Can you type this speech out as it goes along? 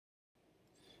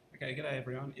Okay, g'day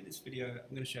everyone. In this video,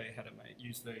 I'm going to show you how to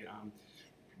use the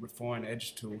Refine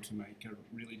Edge tool to make a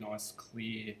really nice,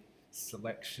 clear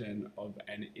selection of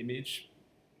an image.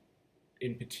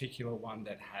 In particular, one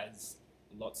that has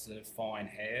lots of fine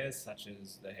hairs, such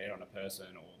as the hair on a person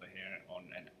or the hair on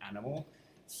an animal.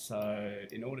 So,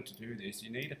 in order to do this,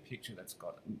 you need a picture that's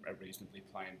got a reasonably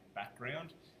plain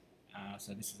background.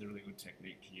 So this is a really good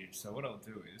technique to use. So what I'll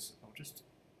do is I'll just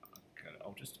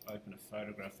open a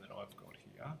photograph that I've got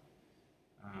here.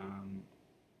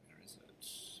 Where is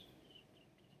it?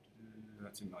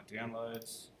 That's in my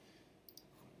downloads.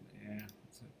 There.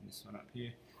 Let's open this one up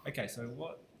here. Okay, so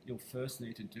what you'll first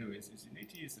need to do is you need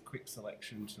to use the quick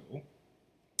selection tool.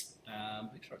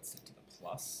 Make sure it's set to the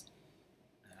plus.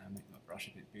 Make my brush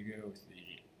a bit bigger with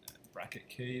the bracket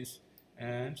keys,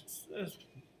 and just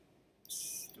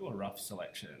do a rough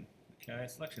selection. Okay,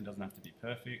 selection doesn't have to be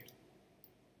perfect.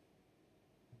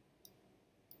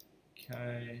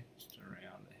 Okay, just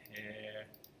around the hair.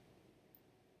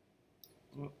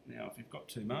 Now if you've got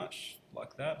too much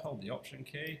like that, hold the option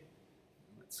key.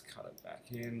 Let's cut it back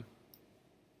in.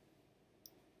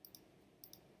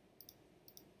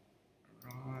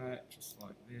 Right, just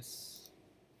like this.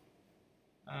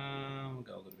 We'll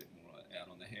go a little bit more out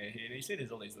on the hair here. And you see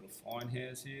there's all these little fine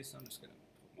hairs here, so I'm just going to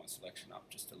put my selection up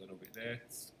just a little bit there.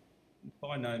 It's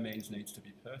by no means needs to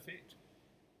be perfect.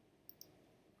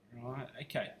 Right,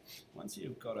 okay, once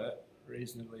you've got it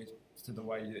reasonably to the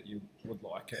way that you would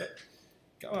like it,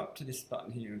 go up to this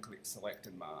button here and click Select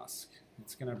and Mask.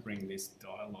 It's going to bring this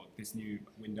dialog, this new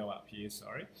window up here,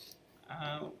 sorry.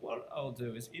 What I'll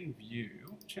do is in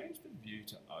View, change the View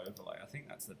to Overlay. I think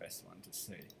that's the best one to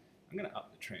see. I'm going to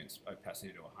up the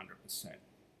opacity to 100%.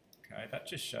 Okay, that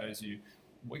just shows you,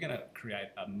 we're going to create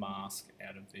a mask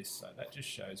out of this, so that just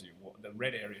shows you what, the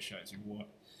red area shows you what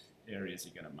areas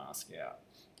you're going to mask out.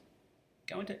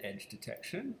 Go into edge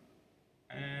detection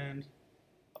and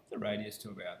up the radius to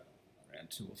around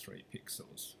 2 or 3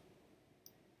 pixels.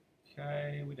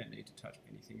 Okay, we don't need to touch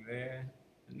anything there.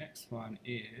 The next one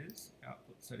is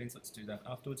output settings. Let's do that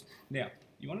afterwards. Now,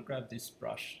 you want to grab this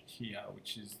brush here,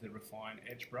 which is the Refine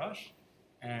Edge brush,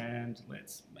 and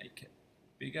let's make it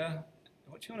bigger.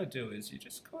 What you want to do is you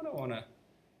just kind of want to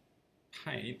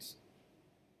paint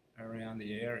around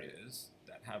the areas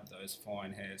that have those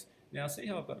fine hairs. Now see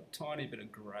how I've got a tiny bit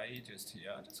of grey just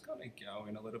here. I'm just going to go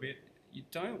in a little bit. You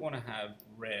don't want to have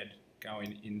red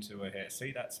going into a hair.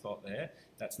 See that spot there?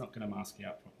 That's not going to mask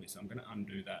out properly, so I'm going to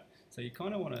undo that. So you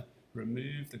kind of want to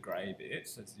remove the grey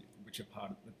bits, which are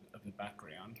part of the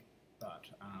background, but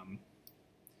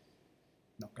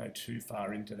not go too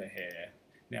far into the hair.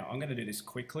 Now I'm going to do this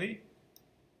quickly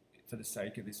for the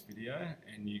sake of this video,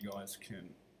 and you guys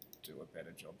can do a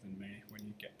better job than me when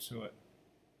you get to it.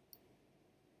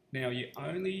 Now you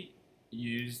only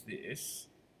use this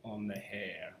on the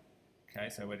hair, okay?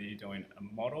 So whether you're doing a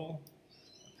model,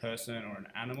 a person, or an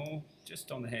animal,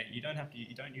 just on the hair. You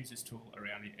don't use this tool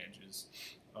around the edges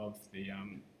of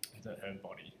her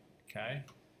body, okay?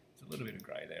 There's a little bit of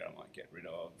grey there I might get rid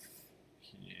of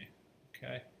here,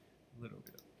 okay? A little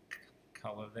bit of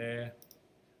colour there.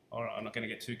 All right, I'm not going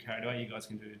to get too carried away. You guys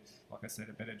can do, like I said,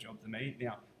 a better job than me.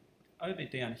 Now, over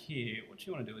down here, what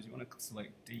you want to do is you want to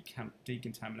select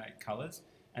decontaminate colors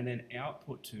and then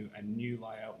output to a new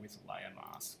layer with layer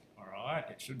mask. Alright,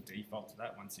 it should default to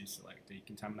that once you select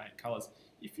decontaminate colors.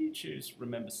 If you choose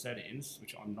remember settings,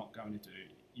 which I'm not going to do,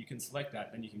 you can select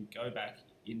that, then you can go back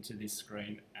into this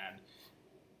screen and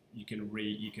you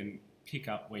can pick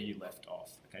up where you left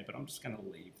off. Okay, but I'm just going to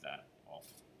leave that off.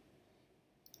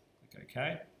 Click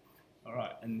OK.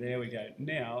 Alright, and there we go.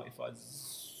 Now if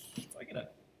I get a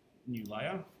new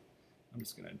layer, I'm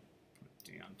just going to put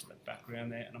it down to the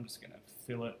background there, and I'm just going to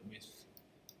fill it with,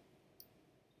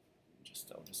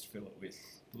 I'll just fill it with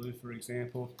blue, for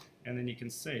example, and then you can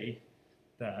see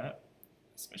that,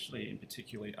 especially in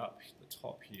particularly up the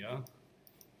top here,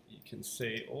 you can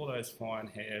see all those fine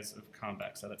hairs have come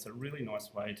back. So that's a really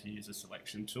nice way to use a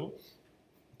selection tool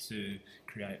to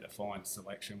create a fine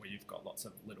selection where you've got lots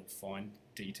of little fine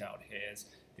detailed hairs,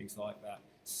 things like that.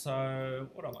 So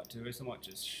what I might do is I might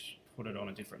just put it on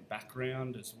a different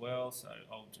background as well. So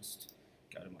I'll just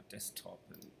go to my desktop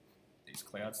and these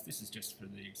clouds. This is just for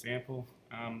the example.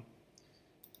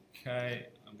 Okay,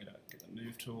 I'm going to get the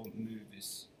move tool, move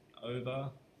this over,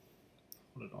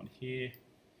 put it on here.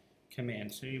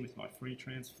 Command T with my free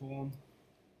transform.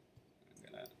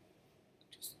 I'm going to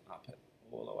just up it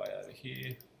all the way over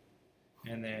here.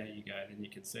 And there you go, then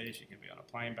you can see she can be on a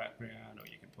plain background or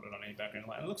you can put it on any background.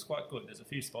 And it looks quite good. There's a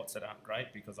few spots that aren't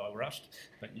great because I rushed,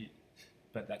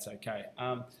 but that's okay.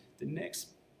 The next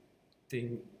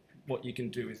thing, what you can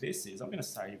do with this is, I'm going to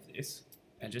save this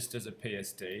And just as a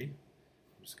PSD,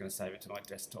 I'm just going to save it to my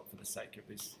desktop for the sake of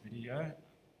this video.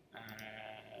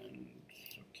 And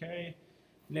okay.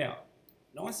 Now,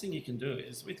 nice thing you can do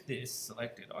is with this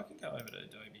selected, I can go over to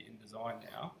Adobe InDesign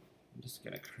now. I'm just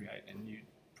going to create a new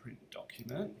print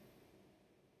document.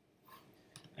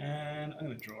 And I'm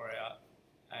going to draw out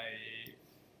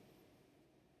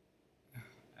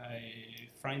a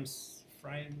frame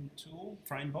tool,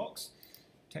 frame box,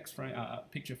 text frame,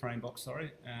 picture frame box,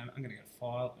 sorry. And I'm going to go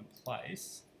File and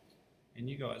Place. And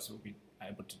you guys will be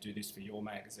able to do this for your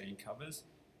magazine covers.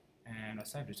 And I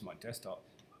saved it to my desktop.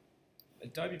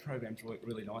 Adobe programs work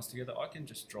really nice together. I can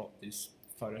just drop this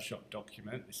Photoshop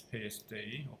document, this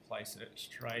PSD, or place it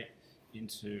straight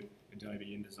into Adobe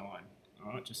InDesign.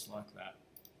 All right, just like that.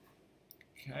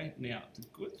 Okay, now the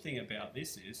good thing about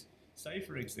this is, say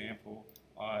for example,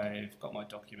 I've got my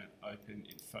document open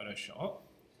in Photoshop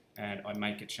and I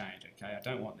make a change, okay? I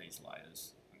don't want these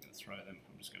layers. I'm going to throw them,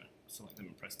 I'm just going to select them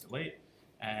and press delete.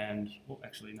 And, well,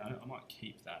 actually no, I might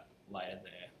keep that layer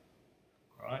there.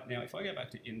 All right, now if I go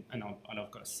back to and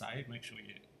I've got to save, make sure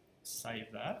you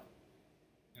save that.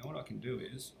 Now what I can do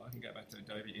is, I can go back to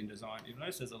Adobe InDesign. You'll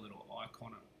notice there's a little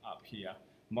icon up here,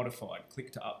 modified,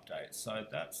 click to update. So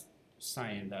that's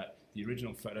saying that the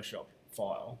original Photoshop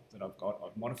file that I've got,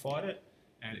 I've modified it.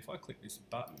 And if I click this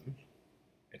button,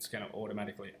 it's going to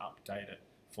automatically update it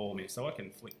for me. So I can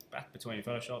flick back between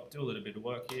Photoshop, do a little bit of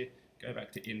work here, go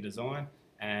back to InDesign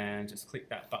and just click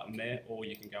that button there, or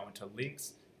you can go into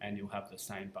links and you'll have the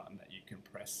same button that you can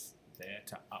press there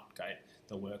to update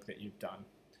the work that you've done.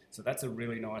 So that's a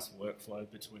really nice workflow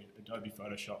between Adobe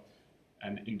Photoshop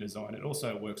and InDesign. It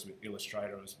also works with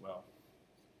Illustrator as well.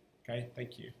 Okay,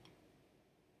 thank you.